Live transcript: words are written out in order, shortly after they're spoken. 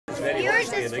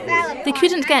They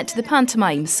couldn't get to the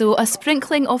pantomime, so a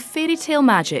sprinkling of fairy tale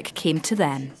magic came to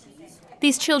them.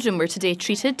 These children were today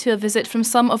treated to a visit from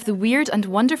some of the weird and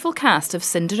wonderful cast of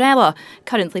Cinderella,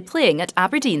 currently playing at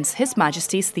Aberdeen's His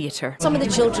Majesty's Theatre. Some of the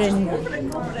children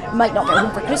might not get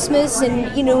home for Christmas,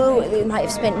 and they might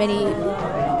have spent many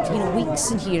weeks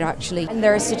in here actually, and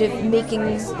they're sort of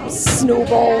making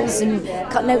snowballs and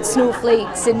cutting out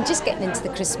snowflakes and just getting into the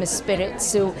Christmas spirit.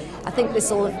 So I think this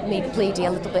will have made Play Day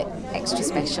a little bit extra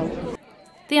special.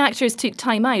 The actors took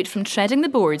time out from treading the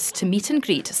boards to meet and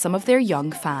greet some of their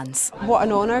young fans. What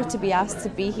an honour to be asked to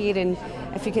be here, and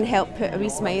if you can help put a wee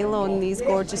smile on these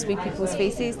gorgeous wee people's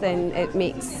faces, then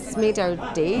it's made our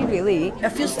day, really. It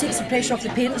feels takes the pressure off the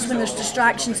parents when there's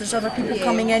distractions, there's other people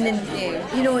coming in, and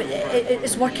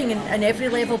it's working in every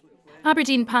level.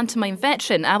 Aberdeen pantomime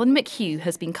veteran Alan McHugh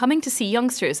has been coming to see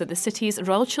youngsters at the city's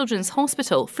Royal Children's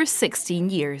Hospital for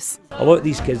 16 years. A lot of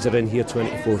these kids are in here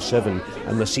 24/7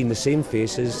 and they're seeing the same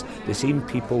faces, the same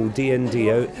people day in,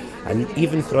 day out, and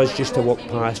even for us just to walk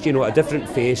past, a different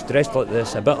face, dressed like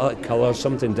this, a bit of colour,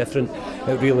 something different,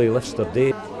 it really lifts their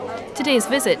day. Today's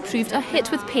visit proved a hit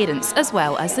with parents as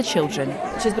well as the children.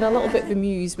 She's been a little bit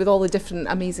bemused with all the different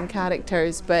amazing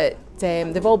characters, but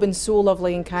they've all been so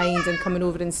lovely and kind, and coming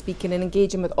over and speaking and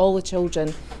engaging with all the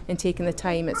children and taking the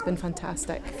time. It's been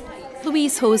fantastic.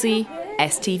 Louise Hosey,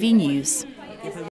 STV News.